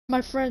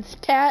my friend's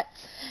cat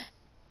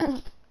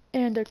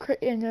and a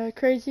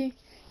crazy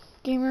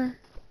gamer.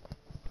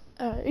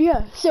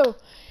 Yeah. So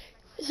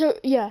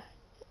yeah.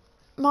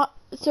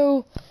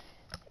 So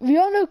we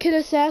all know Kid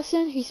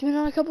Assassin. He's been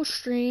on a couple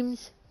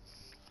streams.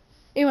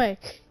 Anyway,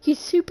 he's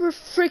super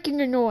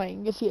freaking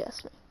annoying, if you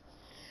ask me.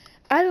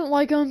 I don't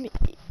like him.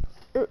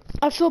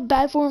 I feel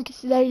bad for him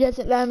because that he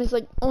doesn't let him his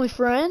like only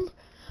friend.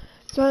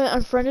 So I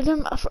unfriended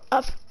him.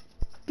 I've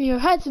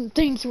had some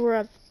things where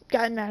I've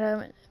gotten at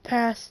him in the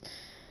past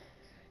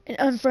and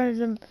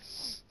unfriended him.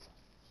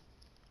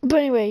 But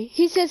anyway,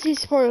 he says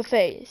he's part of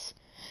FaZe.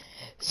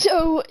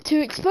 So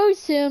to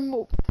expose him,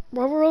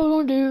 what we're all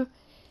gonna do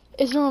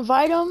is we're gonna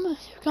invite him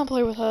to come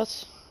play with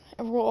us,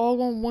 and we're all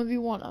gonna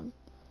 1v1 him.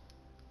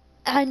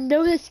 I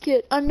know this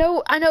kid. I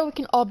know we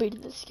can all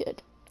beat this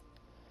kid.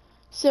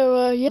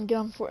 So yeah, get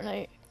on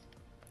Fortnite.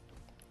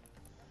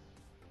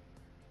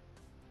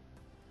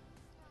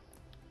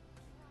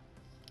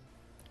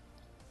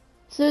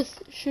 So this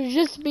should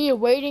just be a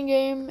waiting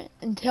game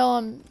until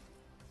I'm.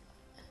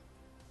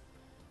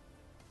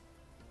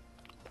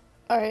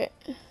 Alright.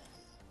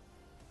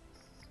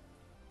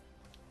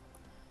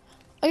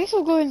 I guess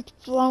we'll go ahead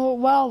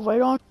and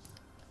wait on.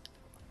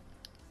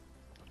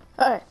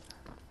 Alright.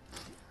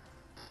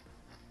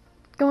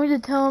 Going to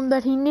tell him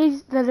that he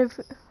needs that if.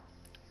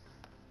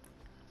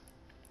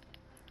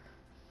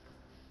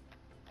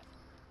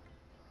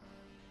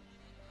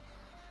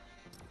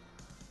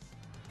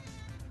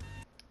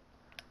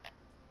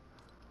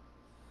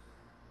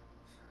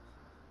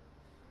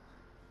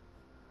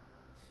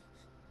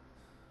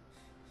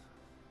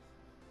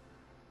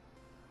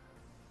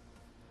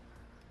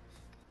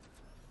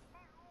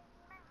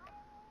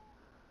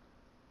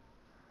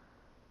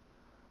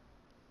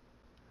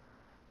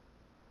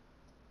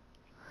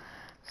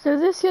 So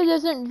this guy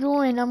doesn't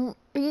join.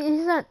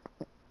 He's not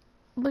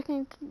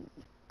looking to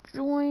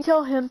join.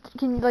 Tell him,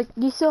 do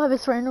you still have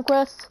his friend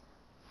request?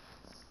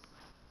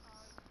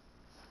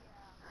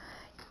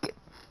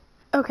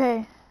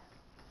 Okay.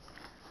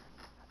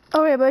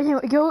 Okay, but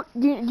anyway, do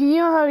you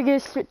know how to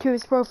get to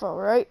his profile,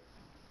 right?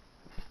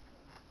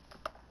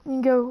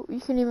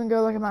 You can even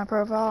go look at my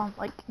profile,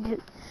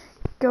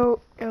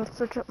 go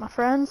search up my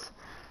friends.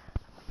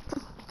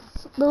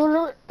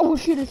 Oh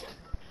shit.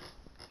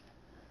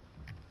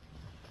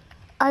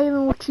 I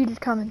even want you to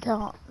come and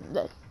tell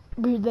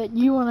him that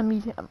you want to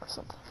meet him or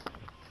something.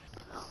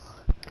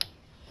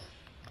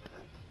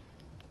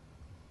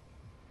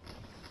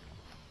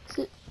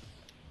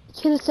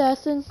 Kid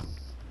Assassin.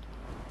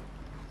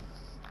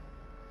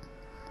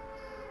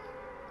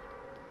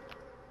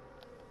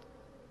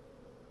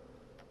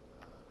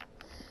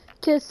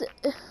 Kiss.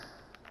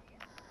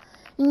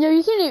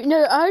 You can.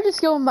 No, I would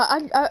just go on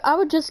my. I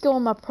would just go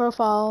on my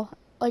profile,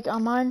 like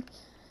on mine,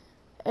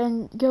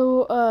 and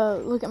go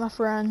look at my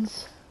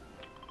friends.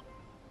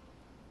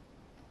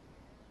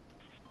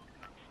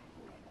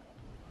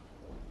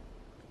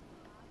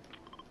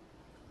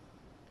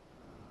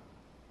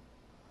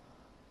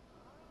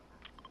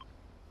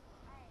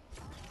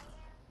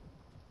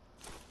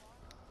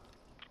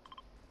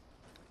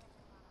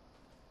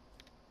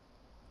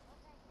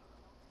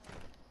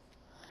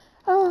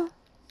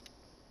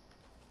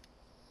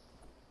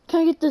 Can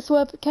I get this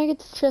weapon? Can I get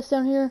this chest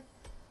down here?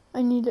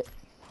 I need it.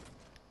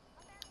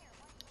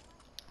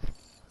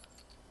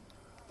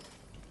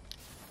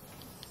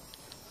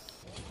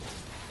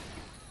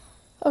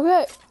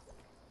 Okay.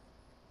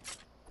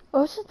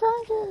 What's it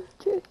trying to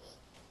do?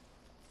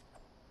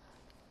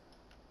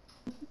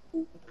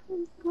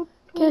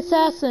 Okay,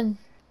 Assassin.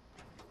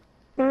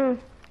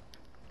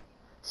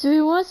 So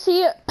we want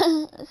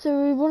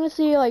to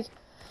see like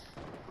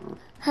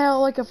how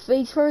like a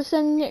FaZe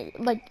person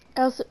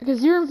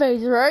because you're in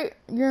FaZe, right?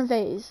 You're in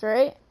FaZe,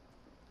 right?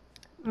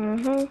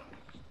 You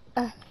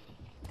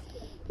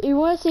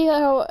want to see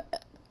how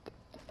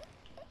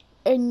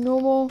a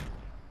normal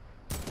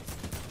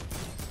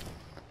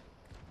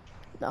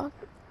we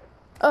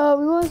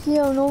want to see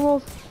how a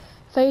normal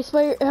FaZe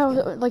player, how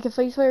like a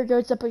FaZe player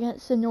goes up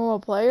against a normal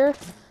player.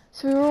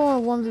 So we were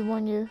on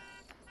 1v1 you.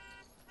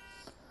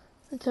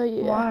 I'll tell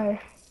you.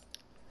 Why?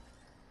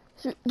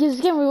 So, because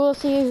again, we will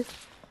see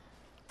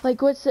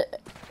what's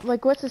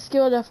the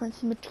skill difference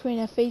between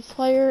a FaZe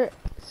player,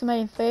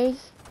 somebody in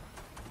FaZe.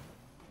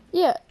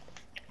 Yeah.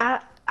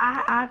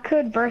 I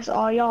could verse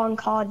all y'all in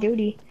Call of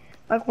Duty.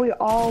 Like we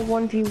all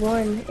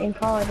 1v1 in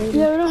Call of Duty.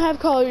 Yeah, we don't have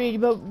Call of Duty,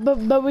 but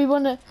we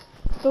wanna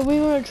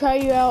try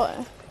you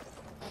out.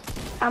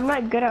 I'm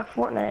not good at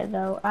Fortnite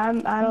though. I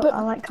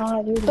like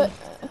Call of Duty. But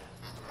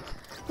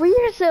we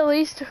use at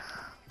least.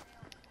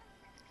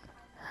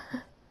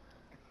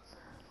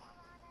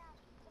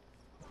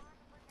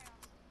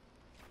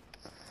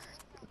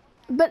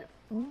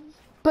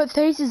 But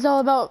FaZe is all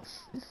about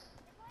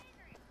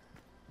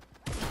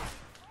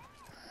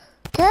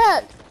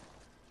cat.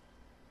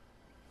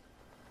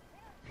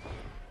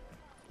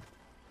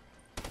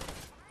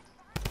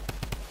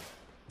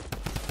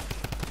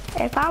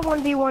 If I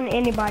 1v1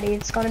 anybody,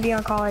 it's gonna be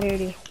on Call of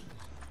Duty.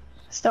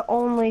 It's the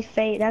only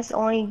fate. That's the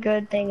only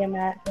good thing in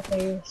that for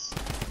FaZe.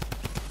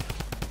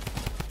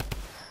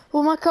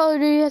 Well, my Call of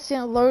Duty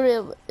hasn't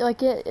loaded.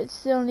 Like it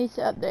still needs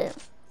to update.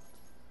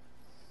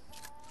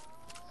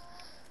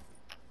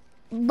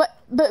 But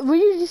will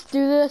you just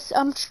do this?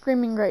 I'm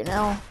screaming right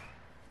now.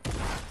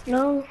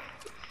 No.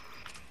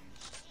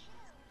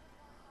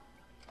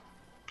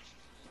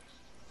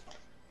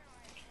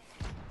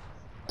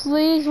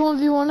 Please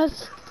 1v1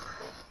 us.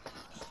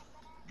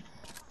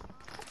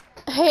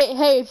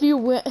 Hey, if you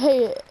win,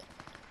 hey,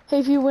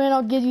 if you win,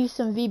 I'll give you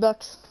some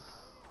V-Bucks.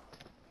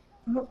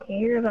 I don't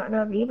care about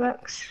no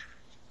V-Bucks.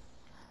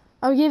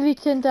 I'll give you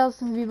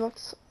 10,000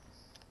 V-Bucks.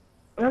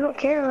 I don't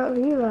care about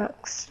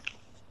V-Bucks.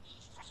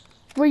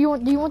 What do you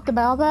want? Do you want the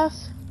Battle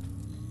Pass?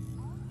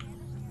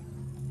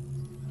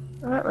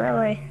 Not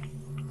really.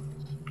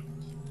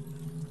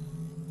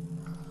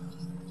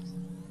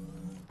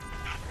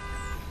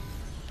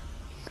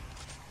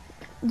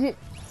 Do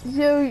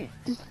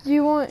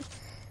you want?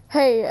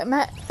 Hey,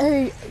 Matt.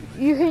 Hey,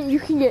 you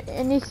can get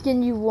any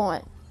skin you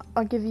want.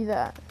 I'll give you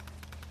that.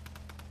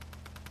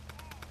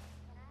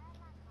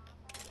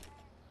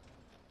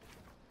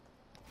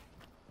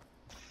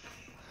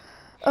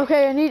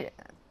 Okay, I need.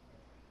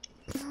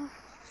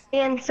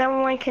 And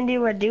someone can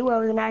do a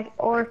duo,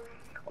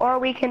 or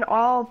we can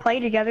all play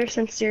together.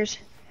 Since there's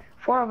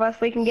 4 of us,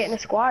 we can get in a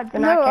squad,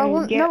 and I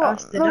can get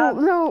us the dub.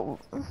 No.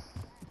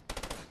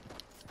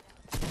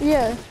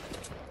 Yeah.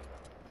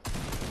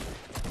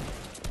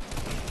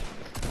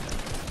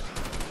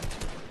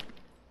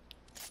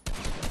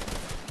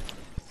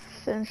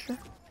 Finisher.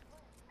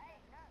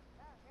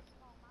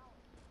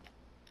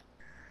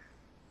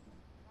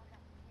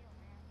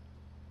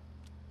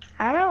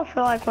 I don't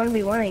feel like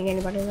 1v1ing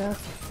anybody though.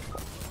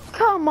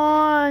 Come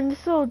on,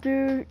 this little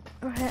dude.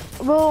 Okay.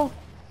 Well.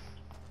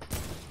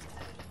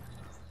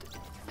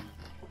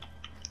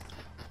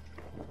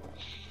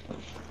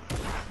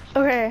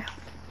 Okay.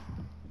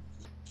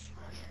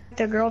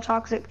 The girl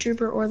toxic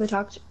trooper or the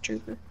toxic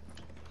trooper.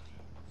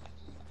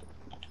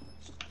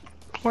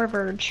 Or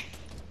Verge.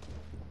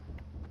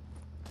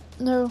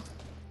 No.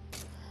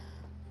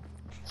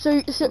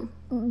 So,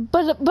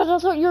 but I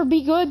thought you'd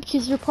be good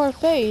because you're part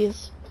of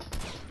FaZe.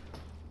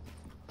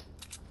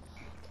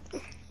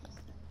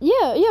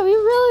 Yeah, we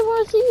really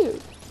want to see you.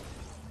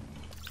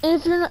 And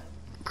if you're not,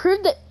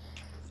 prove that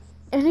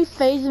any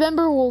FaZe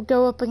member will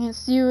go up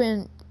against you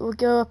and will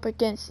go up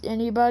against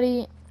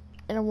anybody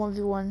in a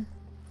 1v1.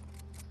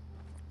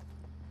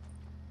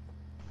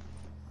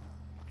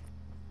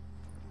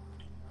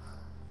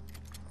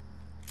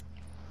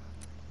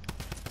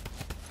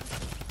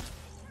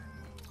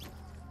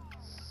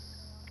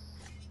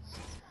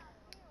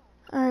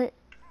 Alright.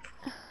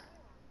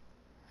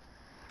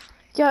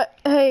 Yeah,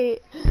 hey,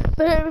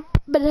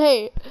 but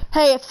hey,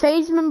 if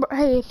FaZe member,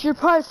 hey, if you're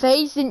part of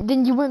FaZe,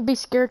 then you wouldn't be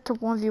scared to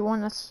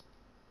 1v1 us.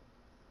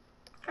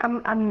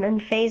 I'm in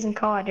FaZe and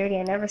Call of Duty.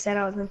 I never said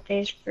I was in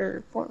FaZe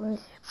for Fortnite.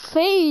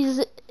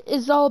 FaZe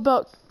is all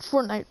about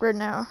Fortnite right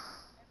now.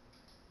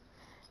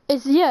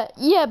 It's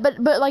yeah, but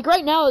like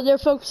right now they're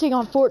focusing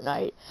on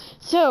Fortnite.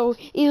 So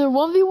either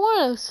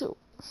 1v1 us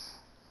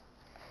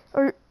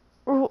or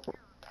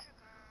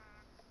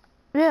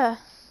yeah.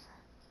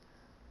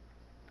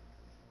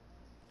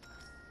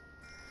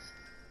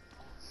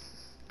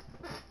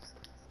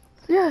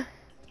 Yeah.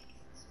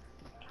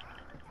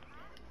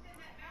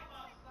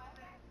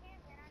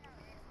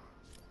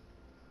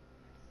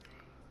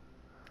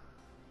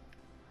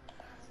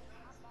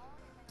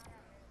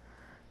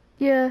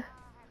 Yeah.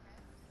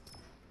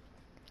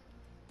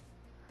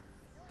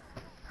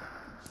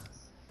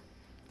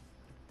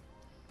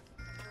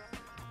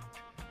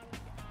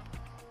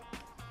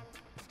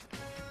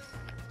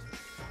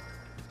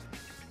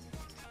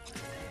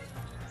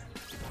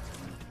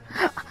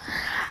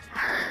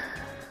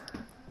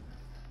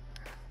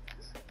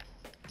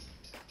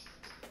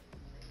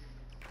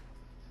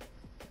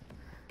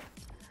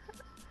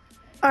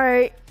 All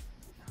right.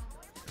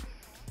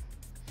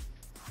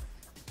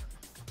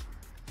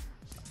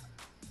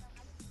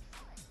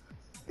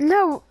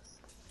 No.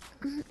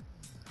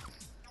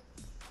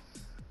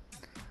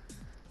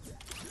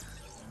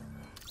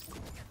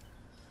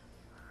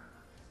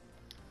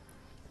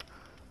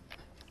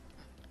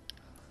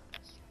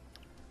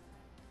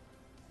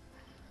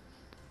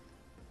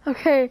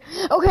 Okay,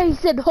 he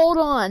said hold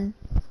on.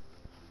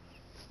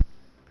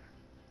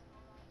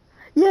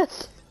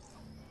 Yes.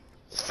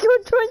 He's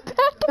going to join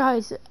back,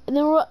 guys. And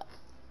then we're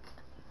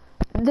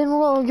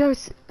all go.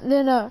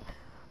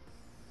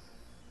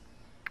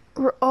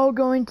 We're all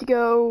going to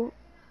go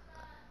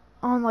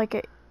on like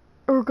a.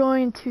 We're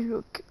going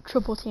to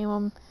triple team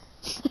him.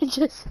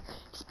 just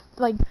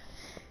like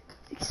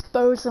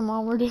expose him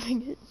while we're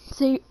doing it.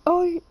 Say,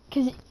 oh,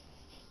 because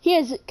he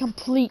has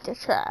complete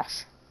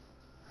trash.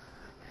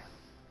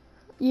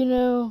 You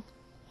know,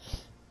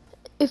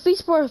 if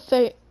he's part of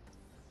FaZe.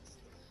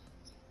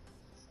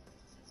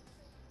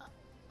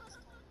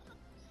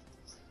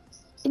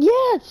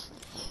 Yes.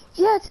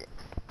 He's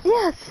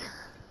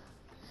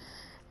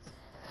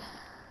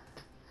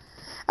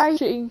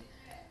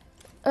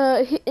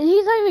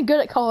not even good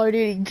at Call of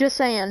Duty. Just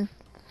saying.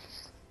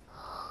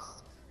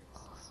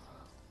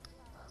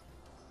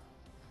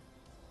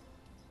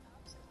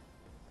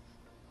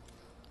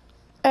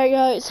 Hey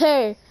guys,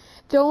 hey,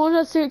 if you want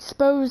us to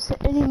expose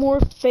any more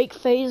fake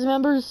FaZe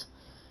members,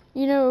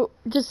 you know,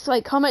 just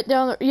like comment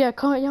down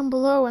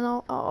below and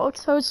I'll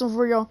expose them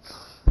for y'all.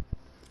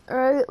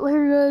 Alright,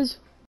 later guys.